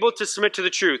I able to submit to the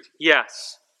truth?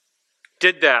 Yes.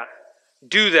 Did that.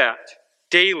 Do that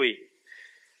daily.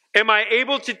 Am I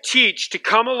able to teach, to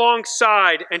come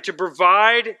alongside, and to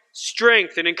provide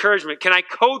strength and encouragement? Can I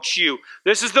coach you?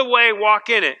 This is the way, walk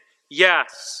in it.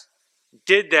 Yes.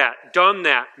 Did that. Done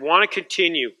that. Want to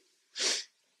continue.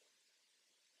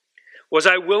 Was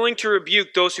I willing to rebuke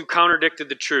those who contradicted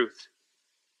the truth?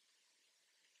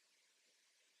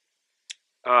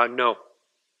 No.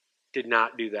 Did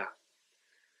not do that.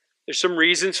 There's some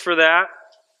reasons for that.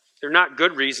 They're not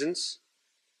good reasons,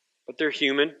 but they're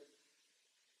human.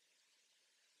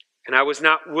 And I was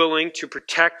not willing to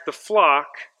protect the flock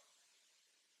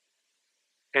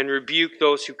and rebuke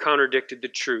those who contradicted the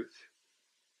truth.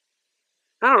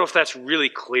 I don't know if that's really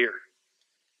clear.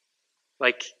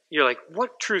 Like, you're like,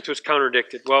 what truth was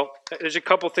contradicted? Well, there's a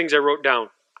couple things I wrote down.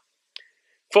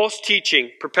 False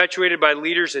teaching perpetuated by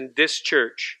leaders in this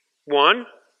church. One,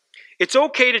 it's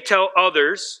okay to tell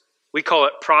others, we call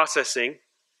it processing,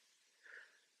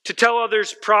 to tell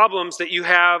others problems that you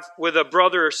have with a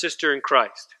brother or sister in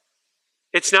Christ.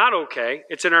 It's not okay.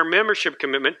 It's in our membership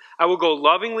commitment. I will go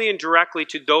lovingly and directly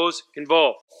to those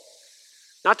involved.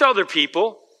 Not to other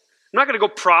people. I'm not going to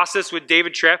go process with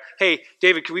David Trapp. Hey,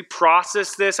 David, can we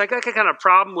process this? I got a kind of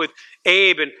problem with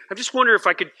Abe, and I just wonder if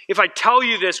I tell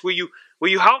you this, will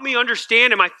you help me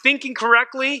understand? Am I thinking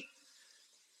correctly?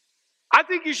 I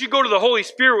think you should go to the Holy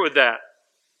Spirit with that.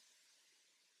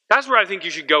 That's where I think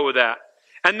you should go with that.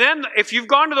 And then if you've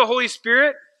gone to the Holy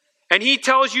Spirit and He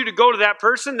tells you to go to that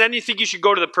person, then you think you should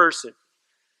go to the person.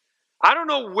 I don't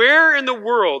know where in the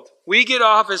world we get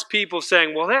off as people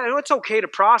saying, well, it's okay to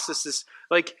process this.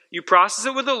 Like, you process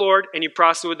it with the Lord and you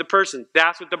process it with the person.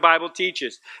 That's what the Bible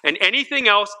teaches. And anything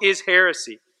else is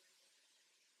heresy.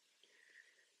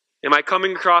 Am I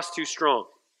coming across too strong?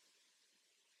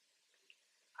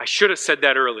 I should have said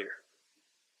that earlier.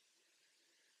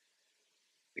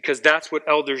 Because that's what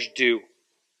elders do.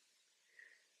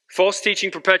 False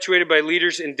teaching perpetuated by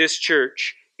leaders in this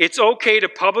church. It's okay to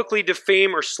publicly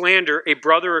defame or slander a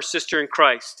brother or sister in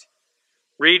Christ.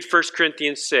 Read 1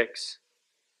 Corinthians 6.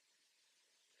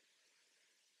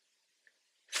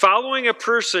 Following a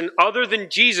person other than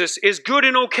Jesus is good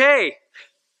and okay.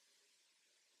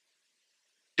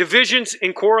 Divisions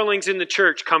and quarrelings in the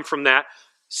church come from that.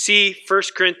 See 1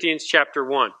 Corinthians chapter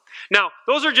 1. Now,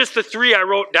 those are just the three I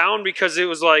wrote down because it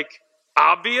was like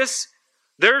obvious.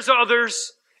 There's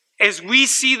others. As we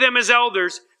see them as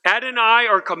elders, Ed and I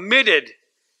are committed,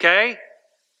 okay?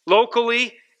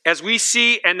 Locally, as we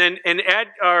see, and Ed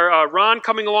or Ron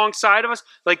coming alongside of us,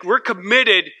 like we're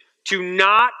committed to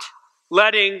not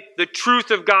letting the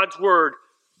truth of God's word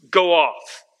go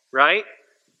off, right?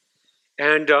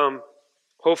 And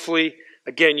hopefully,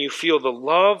 again, you feel the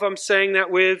love I'm saying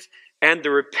that with, and the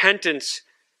repentance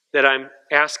that I'm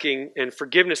asking, and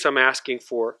forgiveness I'm asking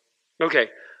for. Okay,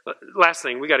 last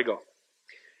thing, we got to go.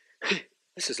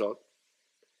 This is a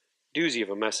doozy of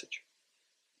a message.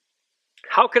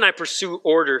 How can I pursue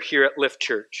order here at Lift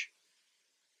Church?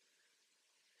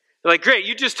 Like, great,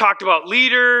 you just talked about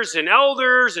leaders and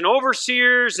elders and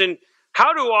overseers, and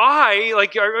how do I,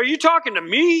 like, are you talking to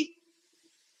me?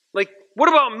 Like, what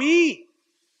about me?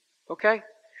 Okay.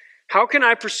 How can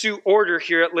I pursue order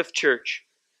here at Lift Church?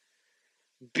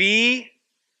 Be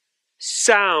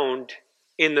sound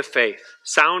in the faith.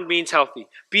 Sound means healthy.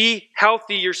 Be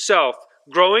healthy yourself,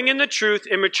 growing in the truth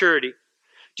and maturity.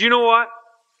 Do you know what?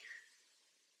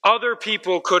 Other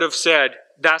people could have said,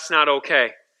 that's not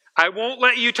okay. I won't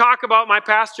let you talk about my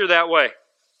pastor that way.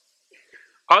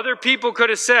 Other people could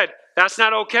have said, that's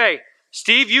not okay.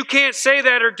 Steve, you can't say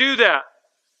that or do that.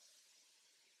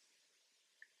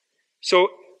 So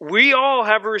we all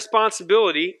have a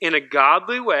responsibility in a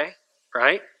godly way,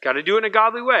 right? Got to do it in a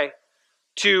godly way,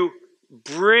 to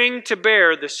bring to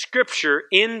bear the Scripture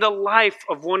in the life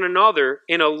of one another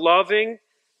in a loving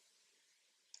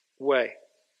way.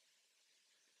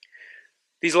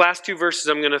 These last two verses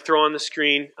I'm going to throw on the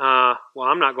screen. I'm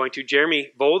not going to.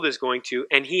 Jeremy Vold is going to,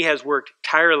 and he has worked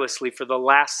tirelessly for the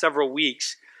last several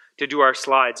weeks to do our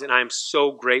slides, and I am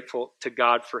so grateful to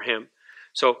God for him.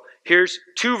 So here's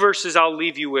 2 verses I'll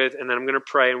leave you with, and then I'm going to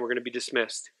pray and we're going to be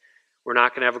dismissed. We're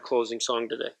not going to have a closing song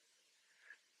today.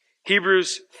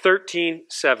 Hebrews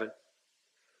 13:7.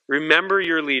 Remember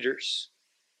your leaders,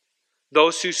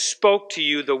 those who spoke to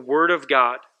you the word of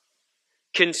God.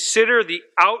 Consider the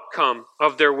outcome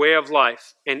of their way of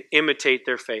life and imitate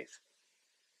their faith.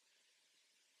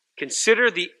 Consider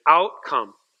the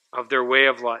outcome of their way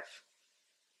of life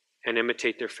and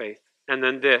imitate their faith. And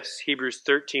then this, Hebrews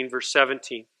 13, verse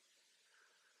 17.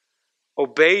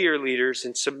 Obey your leaders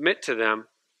and submit to them,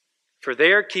 for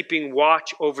they are keeping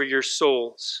watch over your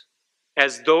souls,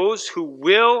 as those who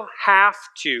will have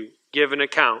to give an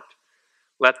account.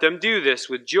 Let them do this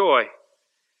with joy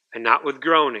and not with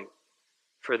groaning,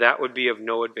 for that would be of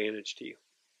no advantage to you.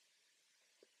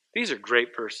 These are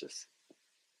great verses.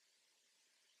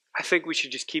 I think we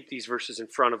should just keep these verses in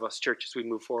front of us, church, as we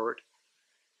move forward.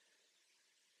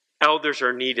 Elders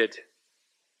are needed.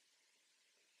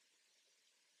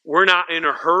 We're not in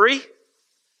a hurry,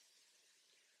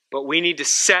 but we need to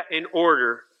set in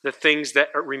order the things that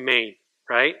remain,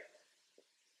 right?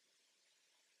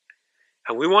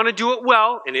 And we want to do it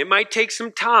well, and it might take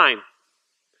some time.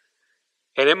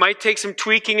 And it might take some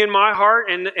tweaking in my heart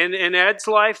and Ed's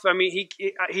life. I mean,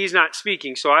 he's not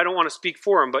speaking, so I don't want to speak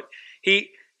for him, but he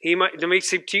might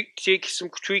take some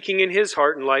tweaking in his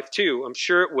heart and life too. I'm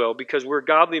sure it will, because we're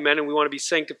godly men and we want to be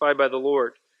sanctified by the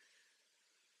Lord.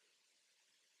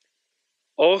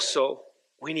 Also,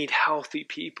 we need healthy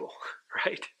people,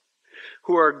 right?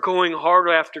 Who are going hard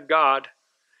after God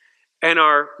and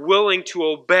are willing to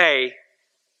obey,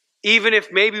 even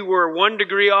if maybe we're 1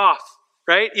 degree off,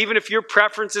 right? Even if your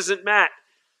preference isn't met.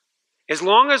 As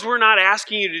long as we're not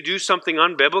asking you to do something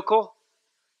unbiblical,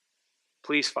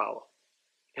 please follow.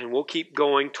 And we'll keep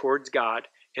going towards God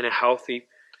in a healthy,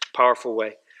 powerful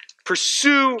way.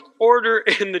 Pursue order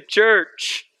in the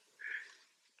church.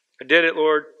 I did it,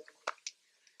 Lord.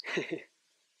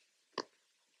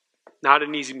 Not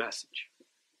an easy message.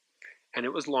 And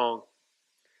it was long.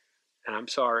 And I'm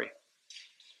sorry.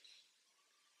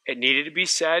 It needed to be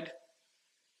said.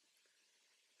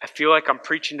 I feel like I'm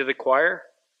preaching to the choir,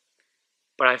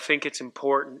 but I think it's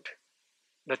important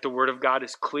that the Word of God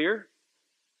is clear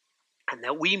and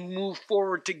that we move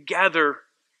forward together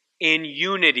in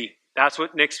unity. That's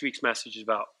what next week's message is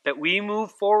about. That we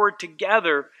move forward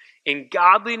together in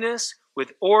godliness,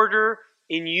 with order,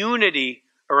 in unity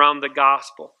around the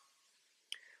gospel.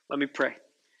 Let me pray.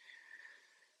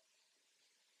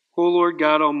 Oh Lord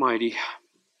God Almighty,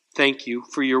 thank you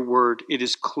for your word. It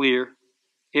is clear.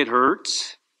 It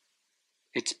hurts.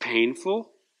 It's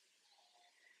painful.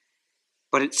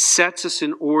 But it sets us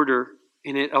in order,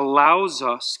 and it allows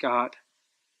us, God,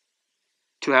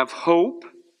 to have hope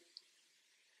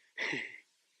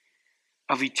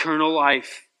of eternal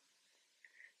life,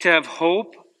 to have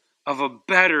hope of a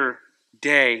better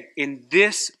day in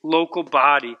this local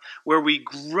body where we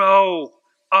grow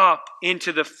up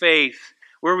into the faith,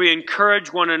 where we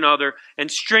encourage one another and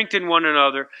strengthen one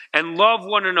another and love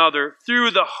one another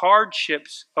through the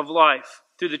hardships of life,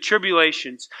 through the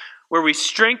tribulations, where we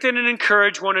strengthen and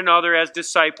encourage one another as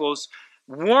disciples,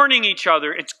 warning each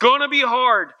other, it's going to be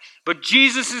hard, but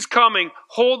Jesus is coming.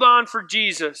 Hold on for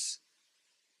Jesus.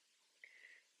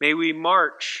 May we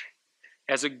march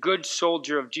as a good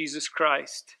soldier of Jesus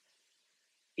Christ,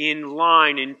 in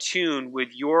line, in tune with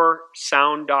your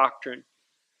sound doctrine.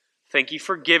 Thank you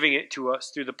for giving it to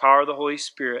us through the power of the Holy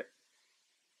Spirit.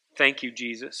 Thank you,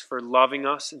 Jesus, for loving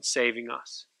us and saving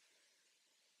us.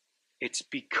 It's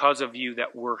because of you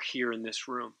that we're here in this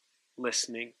room,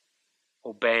 listening,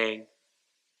 obeying,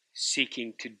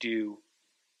 seeking to do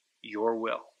your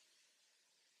will.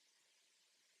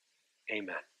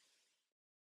 Amen.